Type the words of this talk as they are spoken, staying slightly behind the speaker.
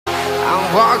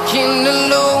I'm walking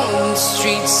alone, the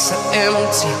streets are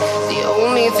empty. The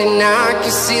only thing I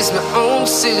can see is my own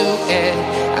silhouette.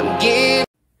 I'm getting...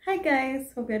 Hi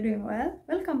guys, hope you're doing well.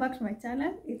 Welcome back to my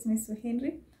channel. It's me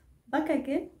Henry, back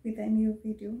again with a new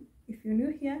video. If you're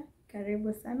new here,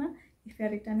 karibu sana. If you're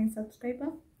a returning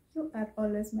subscriber, you are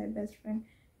always my best friend.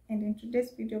 And in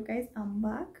today's video guys, I'm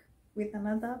back with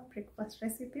another breakfast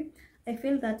recipe. I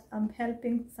feel that I'm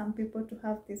helping some people to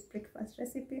have this breakfast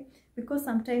recipe because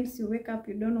sometimes you wake up,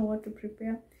 you don't know what to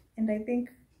prepare, and I think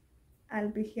I'll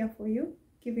be here for you,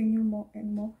 giving you more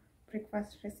and more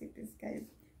breakfast recipes guys.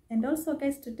 And also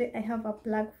guys, today I have a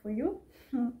plug for you.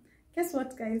 Guess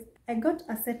what guys, I got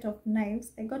a set of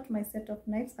knives. I got my set of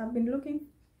knives. I've been looking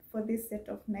for this set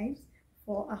of knives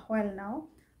for a while now.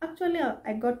 Actually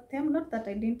I got them, not that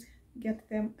I didn't get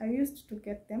them, I used to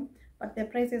get them, but the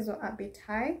prices were a bit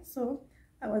high, so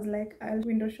I was like, I'll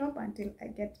window shop until I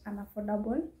get an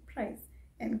affordable price.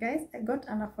 And guys, I got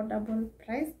an affordable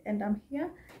price and I'm here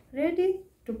ready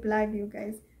to plug you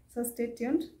guys, so stay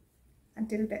tuned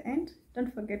until the end.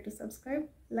 Don't forget to subscribe,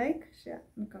 like, share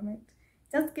and comment.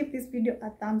 Just give this video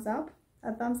a thumbs up.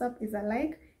 A thumbs up is a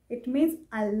like. It means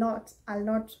a lot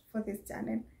for this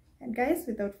channel. And guys,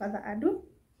 without further ado,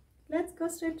 let's go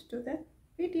straight to the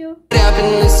video. Up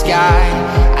in the sky,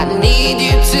 I need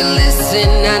you to listen,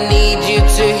 I need you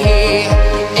to hear,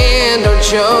 and don't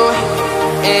show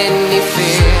any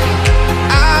fear.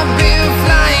 I've been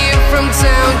flying from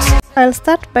town to... I'll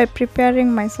start by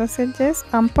preparing my sausages.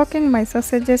 I'm poking my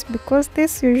sausages because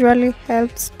this usually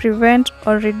helps prevent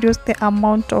or reduce the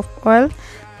amount of oil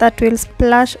that will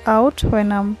splash out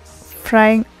when I'm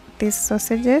frying these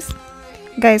sausages.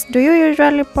 Guys, do you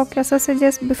usually poke your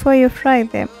sausages before you fry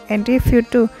them? And if you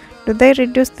do they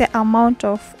reduce the amount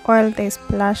of oil they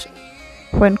splash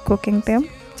when cooking them?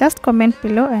 Just comment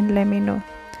below and let me know.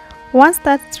 Once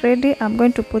that's ready, I'm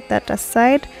going to put that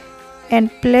aside and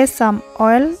place some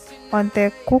oil on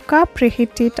the cooker,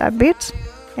 preheat it a bit,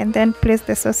 and then place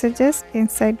the sausages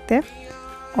inside the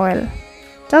oil.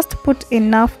 Just put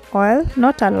enough oil,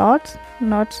 not a lot,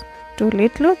 not too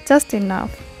little, just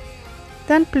enough.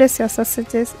 Then place your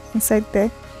sausages inside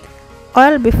the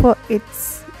oil before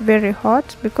it's very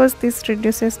hot, because this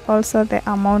reduces also the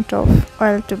amount of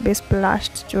oil to be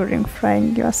splashed during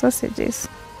frying your sausages.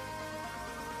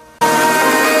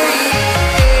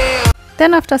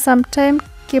 Then after some time,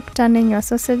 keep turning your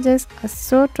sausages as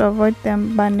so to avoid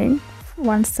them burning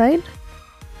one side.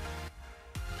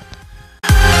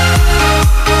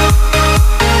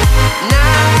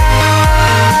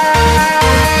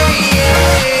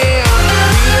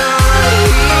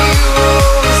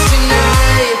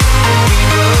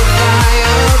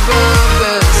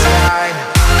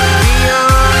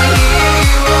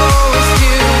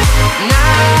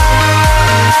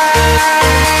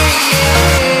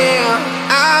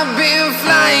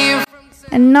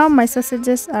 And now my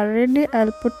sausages are ready.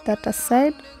 I'll put that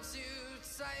aside.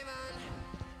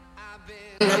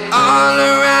 All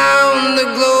around the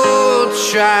globe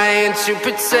trying to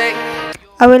protect.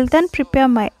 I will then prepare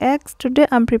my eggs. Today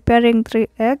I'm preparing 3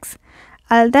 eggs.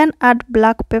 I'll then add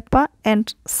black pepper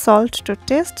and salt to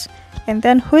taste, and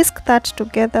then whisk that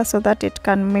together so that it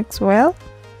can mix well.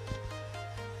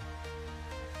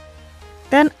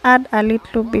 Then add a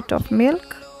little bit of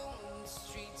milk.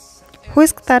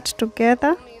 Whisk that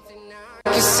together.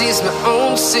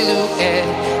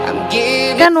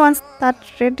 Then once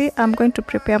that's ready, I'm going to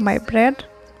prepare my bread.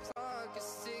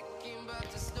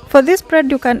 For this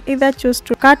bread, you can either choose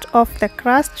to cut off the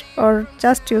crust or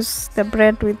just use the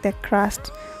bread with the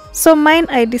crust. So mine,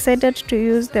 I decided to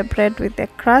use the bread with the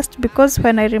crust because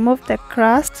when I removed the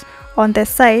crust on the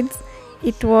sides,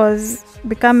 it was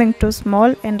becoming too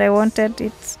small and I wanted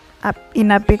it up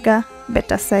in a bigger,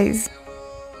 better size.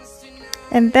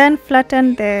 And then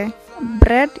flatten the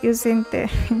bread using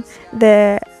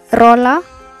the roller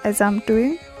as I'm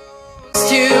doing.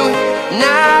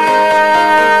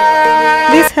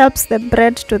 This helps the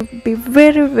bread to be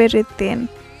very thin.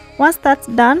 Once that's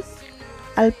done,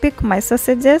 I'll pick my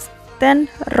sausages, then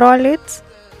roll it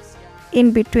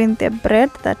in between the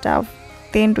bread that I've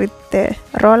thinned with the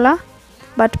roller.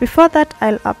 But before that,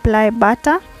 I'll apply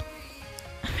butter.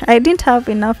 I didn't have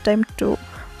enough time to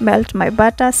melt my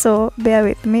butter, so bear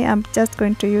with me. I'm just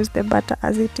going to use the butter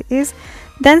as it is.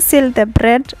 Then seal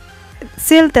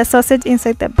the sausage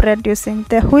inside the bread using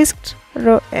the whisked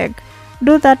raw egg.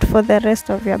 Do that for the rest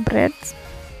of your breads.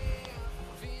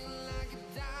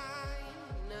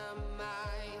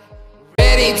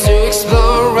 Ready to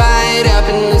explore right up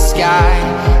in the sky.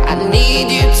 I need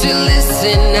you to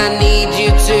listen, I need you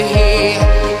to hear,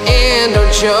 and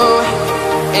don't show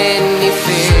any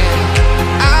fear.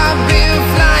 I've been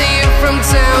flying from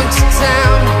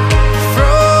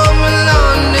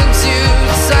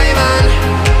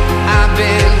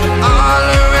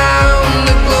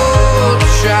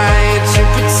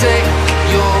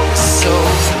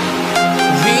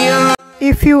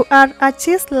If you are a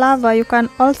cheese lover, you can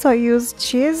also use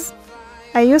cheese.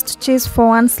 I used cheese for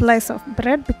one slice of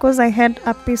bread because I had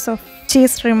a piece of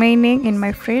cheese remaining in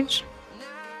my fridge.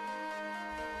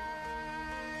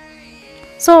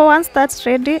 So once that's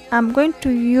ready, I'm going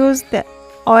to use the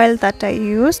oil that I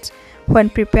used when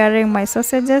preparing my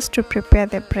sausages to prepare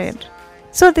the bread.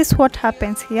 So this is what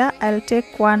happens here. I'll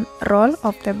take one roll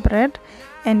of the bread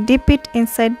and dip it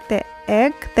inside the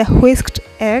egg, the whisked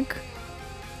egg,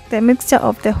 the mixture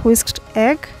of the whisked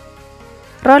egg.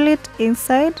 Roll it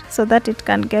inside so that it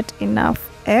can get enough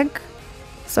egg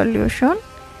solution.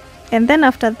 And then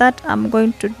after that, I'm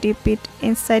going to dip it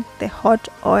inside the hot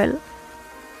oil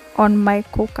on my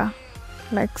cooker,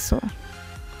 like so.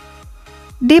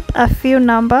 Dip a few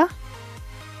number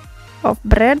of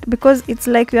bread because it's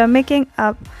like you are making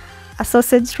a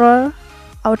sausage roll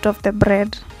out of the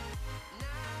bread.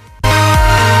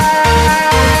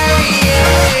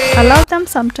 Allow them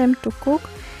some time to cook.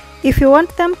 If you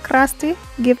want them crusty,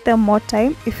 give them more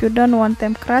time. If you don't want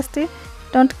them crusty,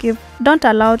 don't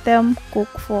allow them cook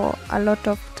for a lot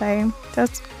of time.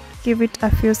 Just give it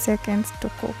a few seconds to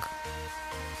cook.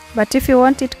 But if you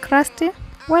want it crusty,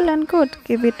 well and good,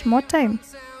 give it more time.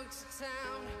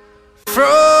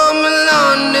 From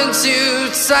London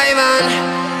to Taiwan,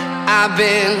 I've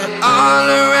been all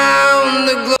around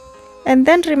the globe. And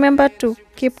then remember to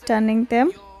keep turning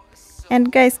them. And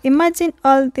guys, imagine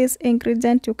all these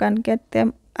ingredients, you can get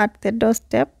them at the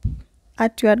doorstep,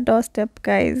 at your doorstep,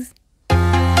 guys. So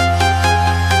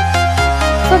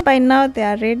by now they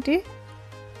are ready.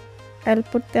 I'll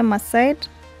put them aside.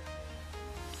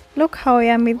 Look how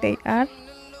yummy they are.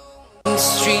 The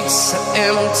streets are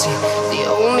empty. The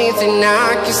only thing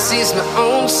I can see is my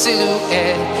own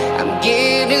silhouette. I'm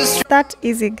getting that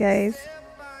easy, guys.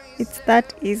 It's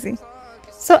that easy.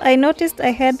 So I noticed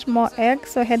I had more egg,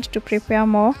 so I had to prepare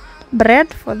more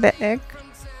bread for the egg.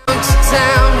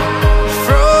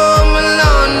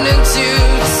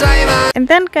 And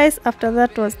then guys, after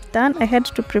that was done, I had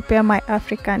to prepare my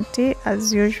African tea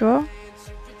as usual.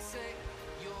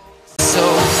 So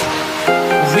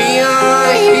we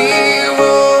are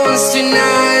heroes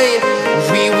tonight.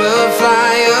 We will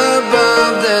fly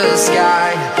above the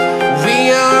sky.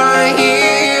 We are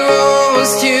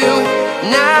heroes tonight.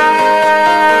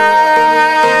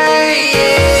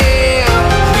 Yeah.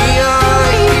 We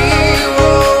are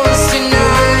heroes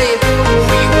tonight.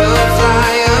 We will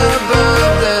fly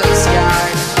above the sky.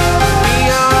 We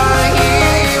are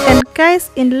heroes. And guys,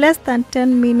 in less than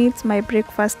 10 minutes my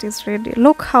breakfast is ready.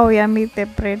 Look how yummy the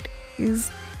bread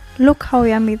is. Look how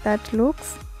yummy that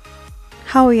looks.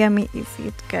 How yummy is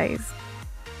it, guys?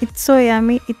 It's so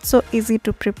yummy. It's so easy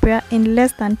to prepare. In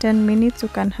less than 10 minutes you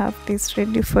can have this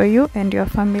ready for you and your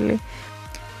family.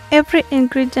 Every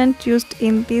ingredient used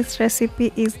in this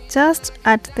recipe is just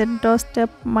at the doorstep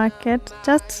market,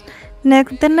 just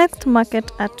the next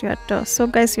market at your door. So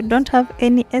guys, you don't have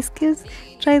any excuse.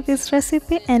 Try this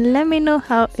recipe and let me know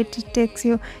how it takes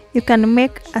you. You can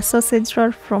make a sausage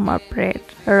roll from a bread,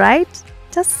 right?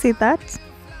 Just see that.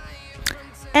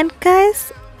 And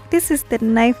guys, this is the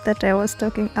knife that I was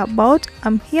talking about.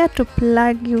 I'm here to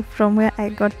plug you from where I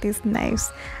got these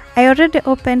knives. I already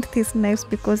opened these knives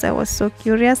because I was so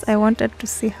curious. I wanted to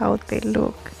see how they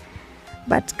look.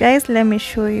 But guys, let me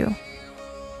show you.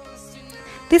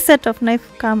 This set of knife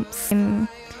comes in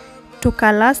two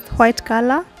colors, white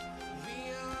color,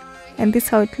 and this is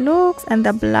how it looks, and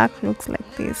the black looks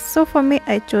like this. So for me,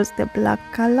 I chose the black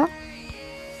color,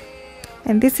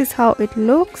 and this is how it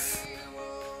looks.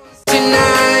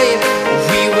 Tonight,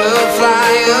 we will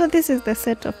fly. So this is the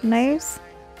set of knives.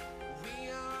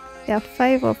 There are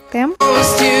 5 of them.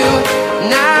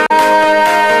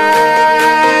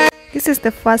 This is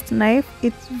the first knife.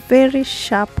 It's very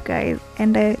sharp, guys,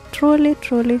 and I truly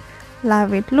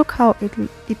love it. Look how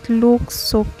it looks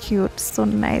so cute, so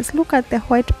nice. Look at the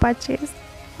white patches.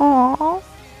 Oh.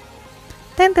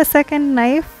 Then the second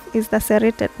knife is the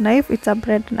serrated knife. It's a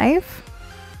bread knife.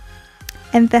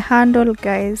 And the handle,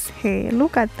 guys, hey,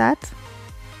 look at that.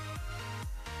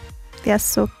 They are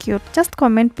so cute. Just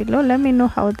comment below, let me know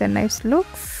how the knives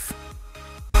looks.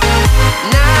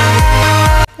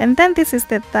 And then this is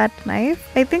the third knife.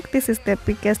 I think this is the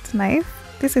biggest knife.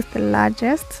 This is the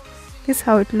largest. This is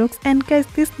how it looks. And guys,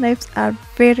 these knives are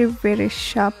very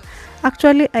sharp.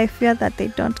 Actually, I fear that they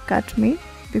don't cut me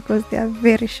because they are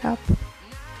very sharp.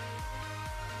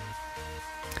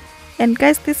 And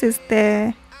guys, this is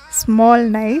the small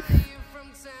knife.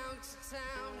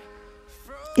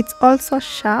 It's also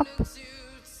sharp.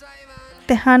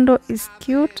 The handle is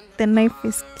cute. The knife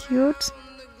is cute.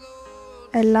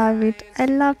 I love it. I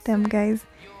love them, guys.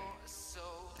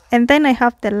 And then I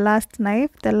have the last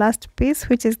knife, the last piece,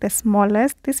 which is the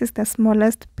smallest. This is the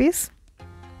smallest piece.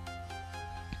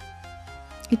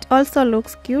 It also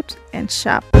looks cute and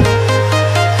sharp.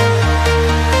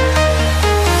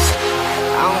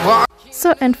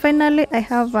 So, and finally I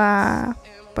have a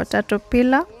potato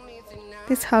peeler.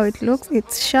 This is how it looks.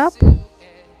 It's sharp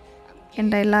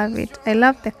and I love it. I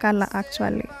love the color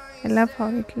actually. I love how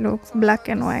it looks, black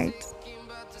and white.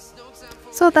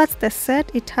 So that's the set.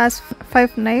 It has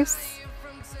 5 knives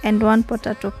and 1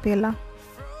 potato peeler.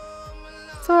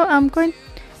 So I'm going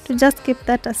to just keep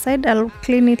that aside. I'll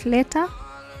clean it later.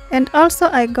 And also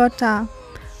I got a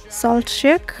salt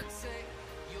shake.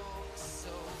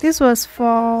 This was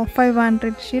for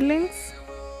 500 shillings.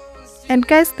 And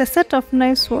guys, the set of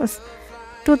knives was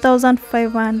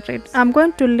 2,500. I'm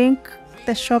going to link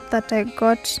the shop that I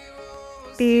got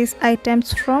these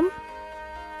items from.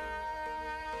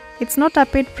 It's not a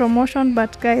paid promotion,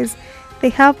 but guys, they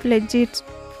have legit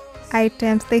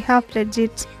items. They have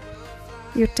legit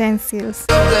utensils.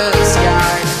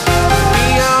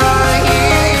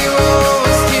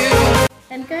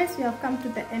 And guys, we have come to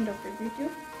the end of the video.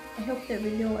 I hope the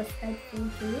video was helpful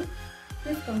to you.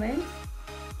 Please comment,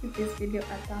 give this video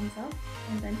a thumbs up,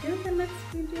 and until the next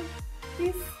video,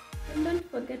 please don't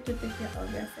forget to take care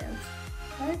of yourselves.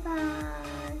 Bye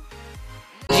bye.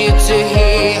 You to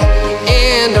hear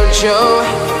and don't show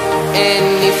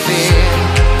any fear.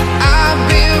 I've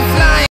been flying.